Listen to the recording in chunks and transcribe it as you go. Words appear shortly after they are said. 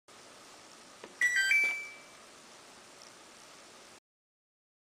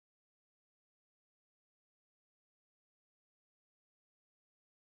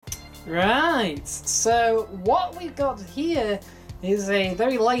Right, so what we've got here is a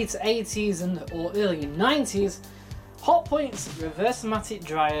very late 80s and or early 90s Hotpoint Reverse-O-Matic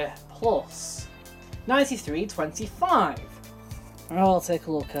Dryer Plus 9325. I'll take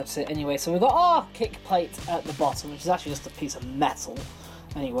a look at it anyway. So we've got our kick plate at the bottom, which is actually just a piece of metal.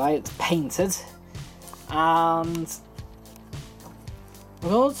 Anyway, it's painted. And we're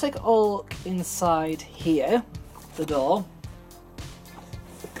going to take a look inside here, the door.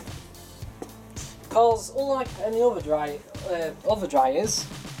 Because unlike any other dryers,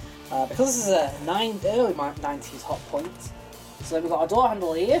 because this is a early 90s Hotpoint, so we've got a door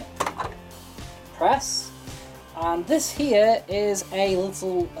handle here, press, and this here is a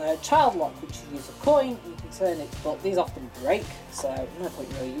little child lock which you use a coin, you can turn it, but these often break, so no point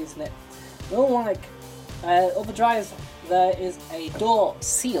really using it. Unlike other dryers, there is a door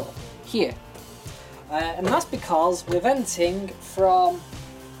seal here, and that's because we're venting from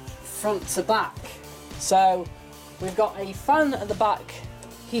front to back. So we've got a fan at the back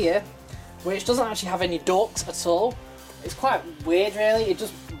here, which doesn't actually have any ducts at all. It's quite weird really, it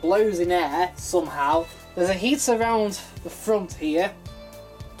just blows in air somehow. There's a heater around the front here,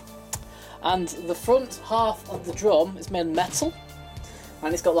 and the front half of the drum is made of metal,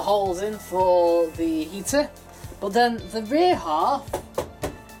 and it's got the holes in for the heater, but then the rear half,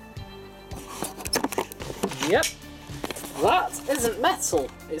 yep, that isn't metal,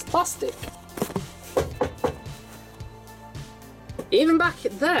 it's plastic. Even back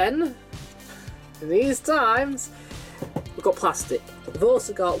then, these times, we've got plastic. We've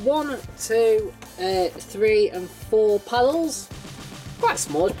also got 1, 2, 3 and 4 paddles, quite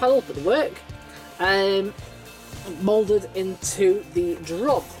small paddles but they work, moulded into the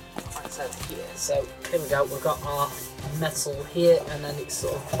drum, like I said here. So here we go, we've got our metal here and then it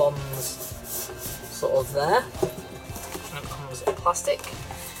sort of bonds sort of there, and it comes in plastic.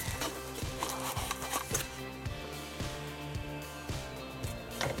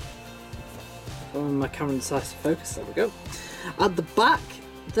 When my camera decides to focus, there we go. At the back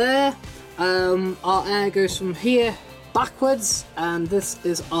there, our air goes from here backwards, and this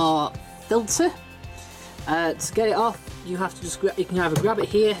is our filter. To get it off, you have to just you can either grab it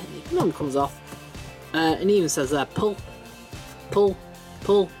here, it normally comes off, and it even says there, pull, pull,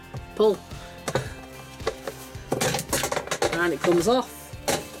 pull, pull, and it comes off.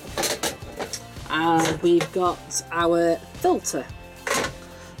 And we've got our filter.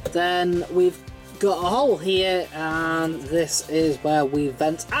 Then we've got a hole here, and this is where we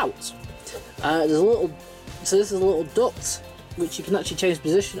vent out. There's a little, so this is a little duct which you can actually change the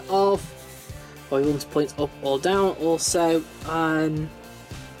position of, or you want to point up or down. Also,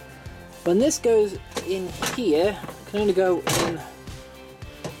 when this goes in here, it can only go in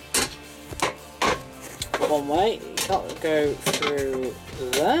one way. You can't go through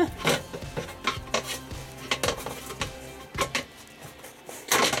there.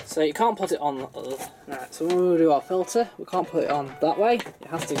 So you can't put it on. Right, so when we do our filter, we can't put it on that way. It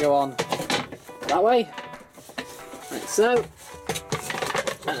has to go on that way, like so.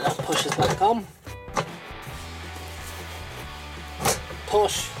 And that pushes back on.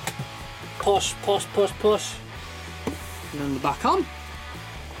 Push, push, push, push, push, and then we're back on.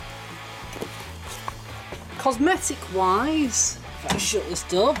 Cosmetic-wise, if I shut this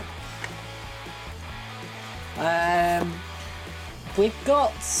door, we've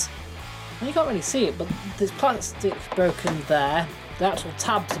got, well, you can't really see it, but there's plastic broken there. The actual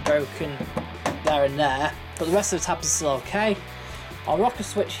tabs are broken there and there, but the rest of the tabs are still okay. Our rocker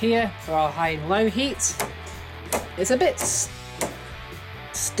switch here for our high and low heat. It's a bit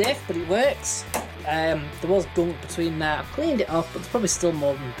stiff, but it works. There was gunk between there. I've cleaned it off, but there's probably still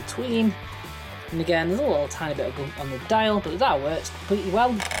more in between. And again, there's a little tiny bit of gunk on the dial, but the dial works completely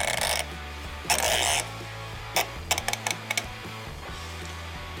well.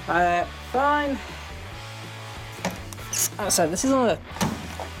 Fine. So this is on a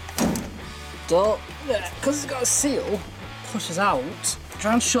door, because it's got a seal, pushes out.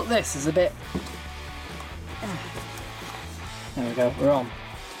 Trying to shut this is a bit. There we go, we're on.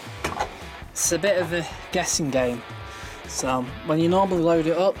 It's a bit of a guessing game. So when you normally load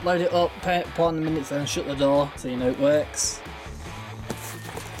it up, put on the minutes, then shut the door so you know it works.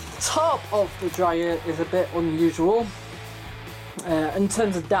 Top of the dryer is a bit unusual. In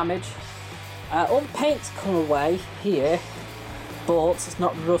terms of damage, all the paint's come away here, but it's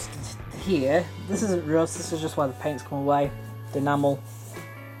not rusted here. This isn't rust, this is just where the paint's come away, the enamel.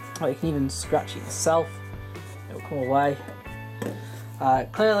 Or you can even scratch it yourself, it'll come away.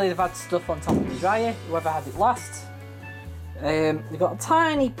 Clearly they've had stuff on top of the dryer, whoever had it last. You've got a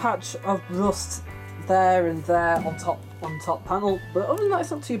tiny patch of rust there and there on top on the top panel, but other than that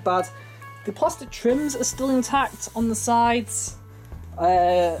it's not too bad. The plastic trims are still intact on the sides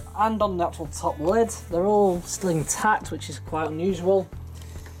and on the actual top lid. They're all still intact, which is quite unusual.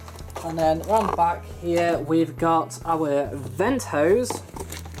 And then around the back here we've got our vent hose.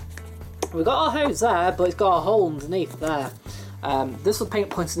 We've got our hose there, but it's got a hole underneath there. This was paint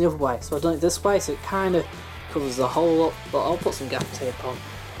pointing the other way, so I've done it this way, so it kind of covers the hole up, but I'll put some gaff tape on.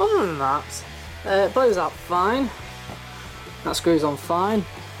 Other than that, it blows out fine. That screws on fine,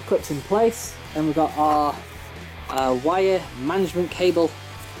 clips in place, and we've got our wire management cable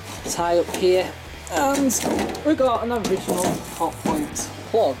tie up here, and we've got an original Hotpoint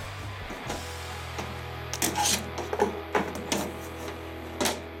plug.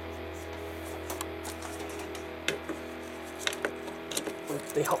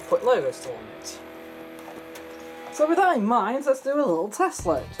 With the Hotpoint logo still on it. So with that in mind, let's do a little test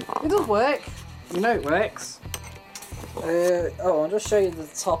load. It does work, you know it works. I'll just show you the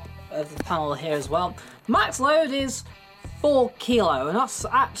top of the panel here as well. Max load is 4 kilo, and that's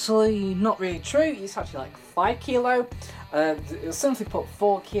actually not really true. It's actually like 5 kilo. It'll simply put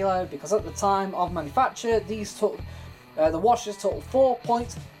 4 kilo because at the time of manufacture, these took the washers took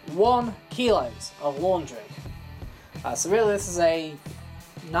 4.1 kilos of laundry. So really, this is a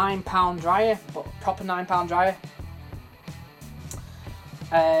 £9 dryer, but proper £9 dryer.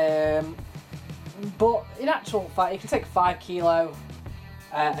 But in actual fact, you can take 5 kilo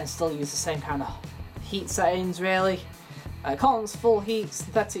and still use the same kind of heat settings, really. Cottons full heat,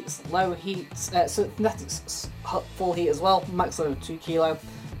 synthetics low heat, synthetics full heat as well, max load of 2 kilo.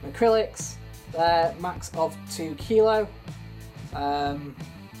 Acrylics, max of 2 kilo on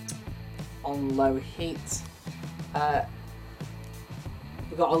low heat.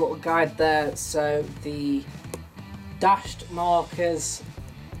 We've got a little guide there, so the dashed markers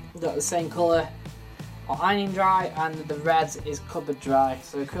we've got the same colour are ironing dry, and the red is cupboard dry.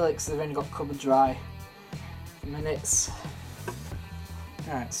 So acrylics, they've only got cupboard dry minutes.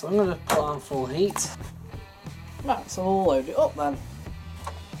 Alright, so I'm going to put on full heat. Right, so we'll load it up then.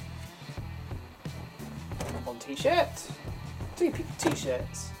 1 t-shirt, 2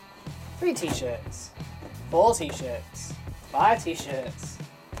 t-shirts, 3 t-shirts, 4 t-shirts, 5 t-shirts,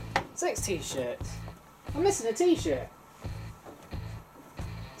 6 t-shirts. I'm missing a t-shirt.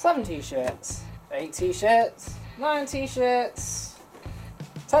 7 t-shirts, 8 t-shirts, 9 t-shirts,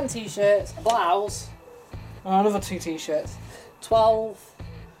 10 t-shirts, a blouse, and another 2 t-shirts, 12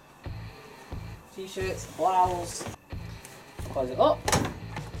 t-shirts, a blouse. Close it up.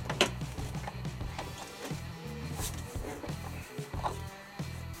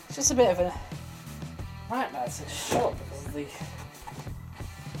 It's just a bit of a nightmare to shut because of the...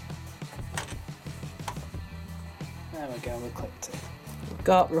 There we go, we clipped it. We've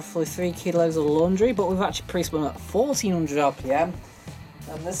got roughly 3 kilos of laundry, but we've actually pre-spun at 1400 RPM,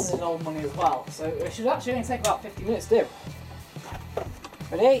 and this is in old money as well, so it should actually only take about 50 minutes to do.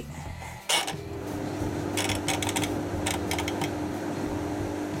 Ready?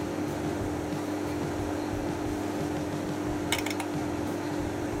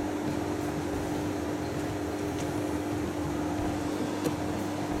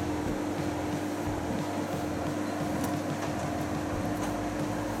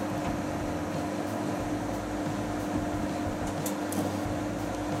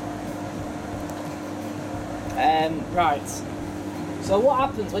 Right, so what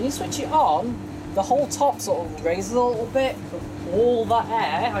happens when you switch it on, the whole top sort of raises a little bit, but all that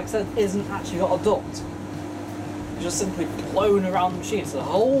air, like I said, isn't actually got a duct. It's just simply blown around the machine, so the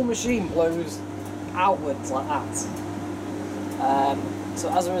whole machine blows outwards like that. So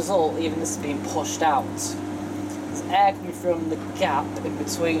as a result, even this is being pushed out. There's air coming from the gap in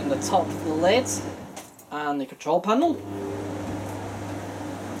between the top of the lid and the control panel.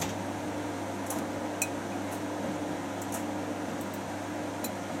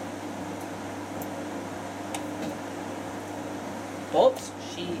 But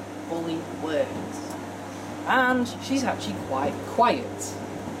she fully works, and she's actually quite quiet.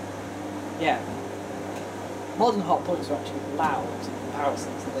 Yeah, modern Hotpoints are actually loud in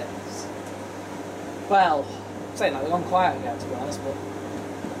comparison to this. Well, saying that, they've gone quiet again, to be honest, but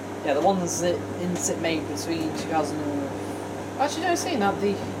yeah, the ones that Instant made between 2000 and... Actually, no, saying that,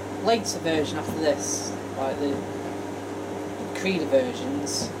 the later version after this, like the Creed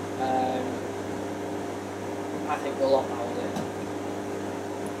versions, I think were a lot louder.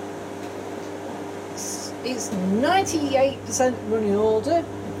 It's 98% running order.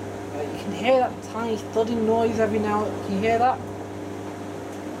 You can hear that tiny thudding noise every now and then. Can you hear that?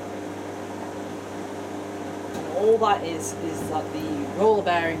 And all that is that the roller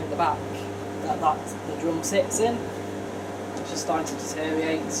bearing at the back that the drum sits in just starting to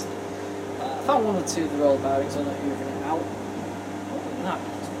deteriorate. I found one or two of the roll bearings on it hoovering it out. Other than that,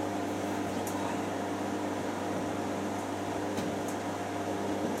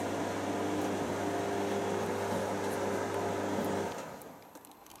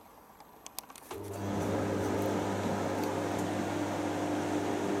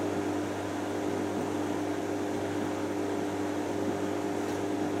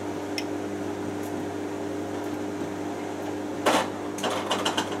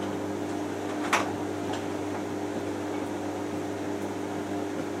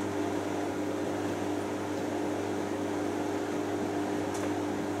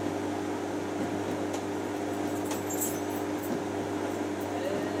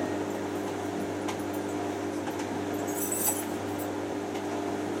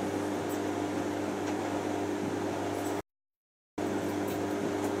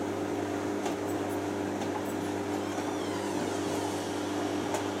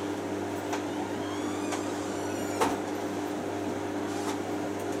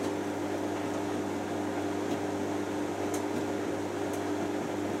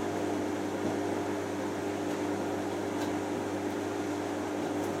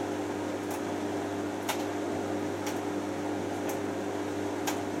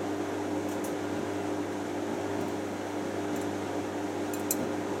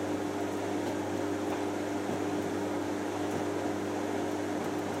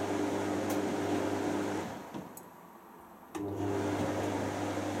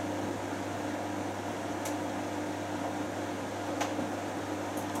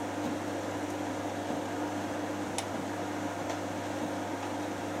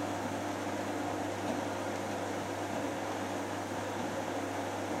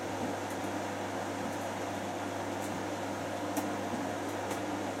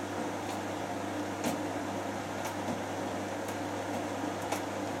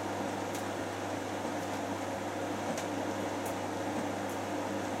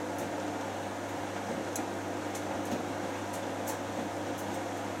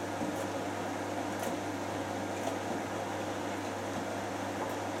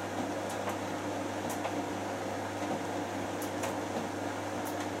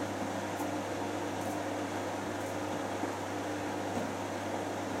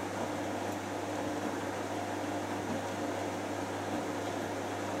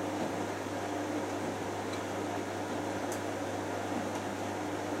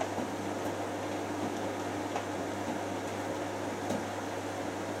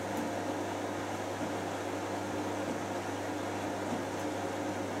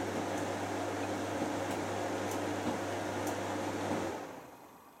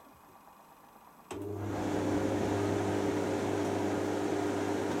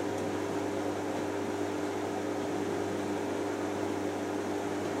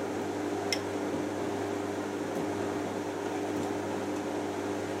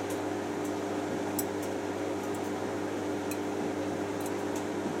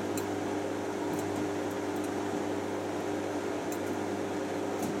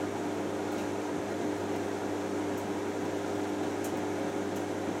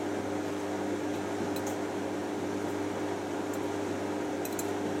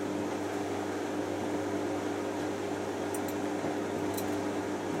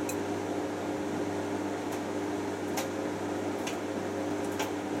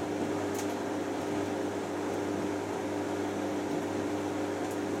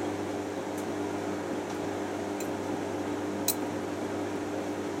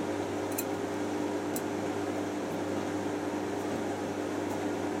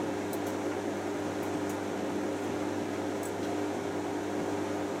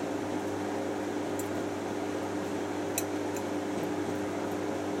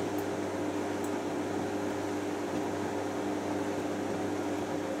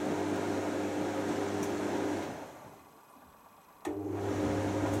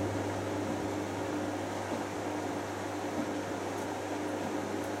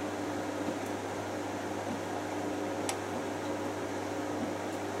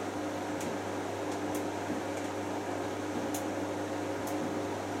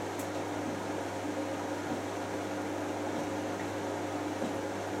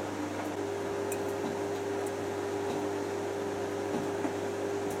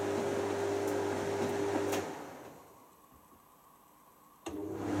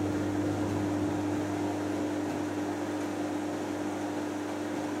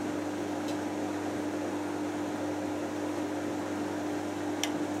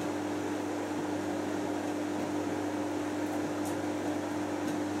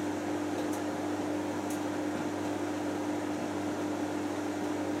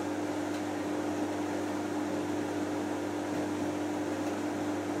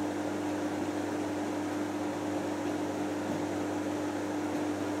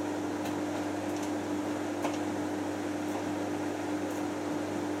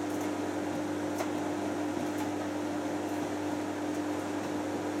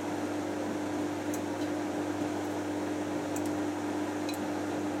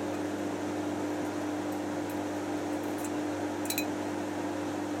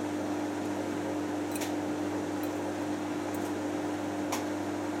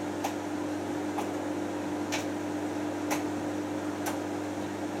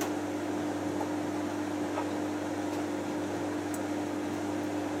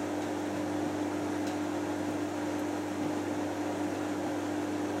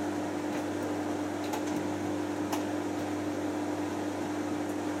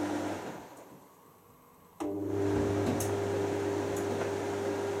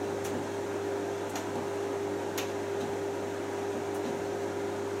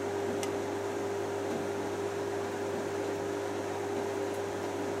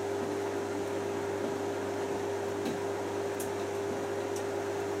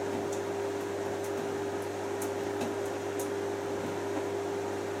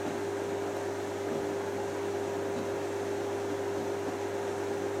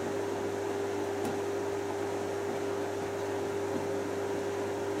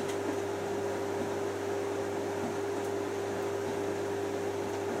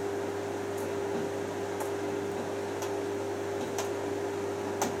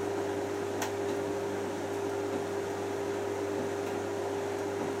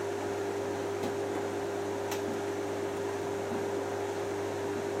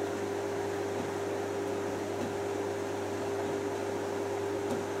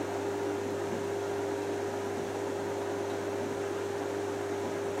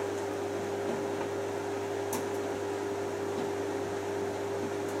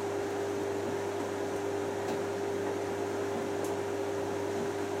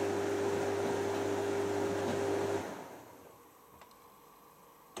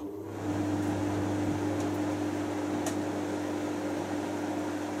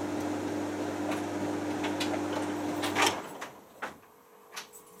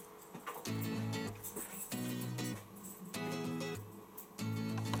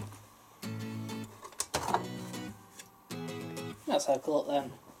 Let's have a look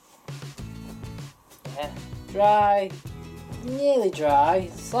then. Yeah, dry, nearly dry,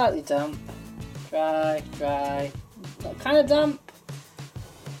 slightly damp, dry, kind of damp.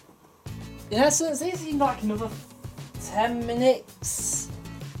 In essence, these need like another 10 minutes.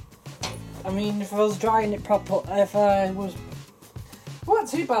 I mean, if I was drying it proper, if I was... It wasn't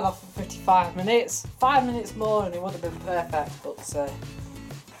too bad off for 55 minutes. 5 minutes more and it would have been perfect, but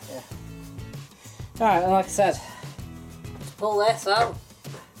yeah. Alright, and like I said, let's pull this out.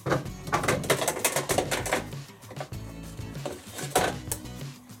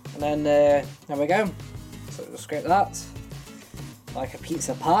 And then, there we go. So just scrape that, like a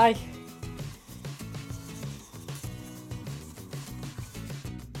pizza pie.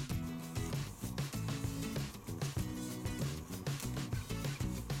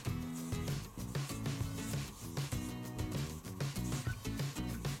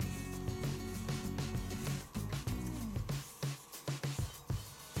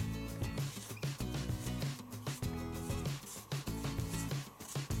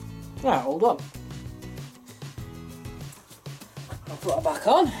 Right, all done. I'll put it back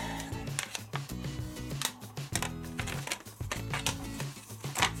on.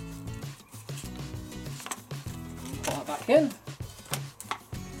 Put it back in.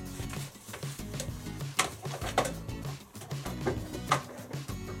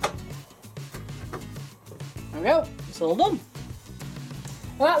 There we go, it's all done.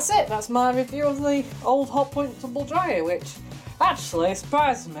 And that's it, that's my review of the old Hotpoint tumble dryer, which actually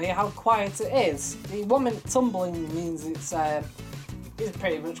surprises me how quiet it is. The 1 minute tumbling means it's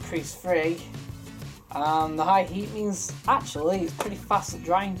pretty much crease free, and the high heat means actually it's pretty fast at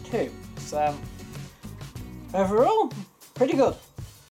drying too. So overall, pretty good.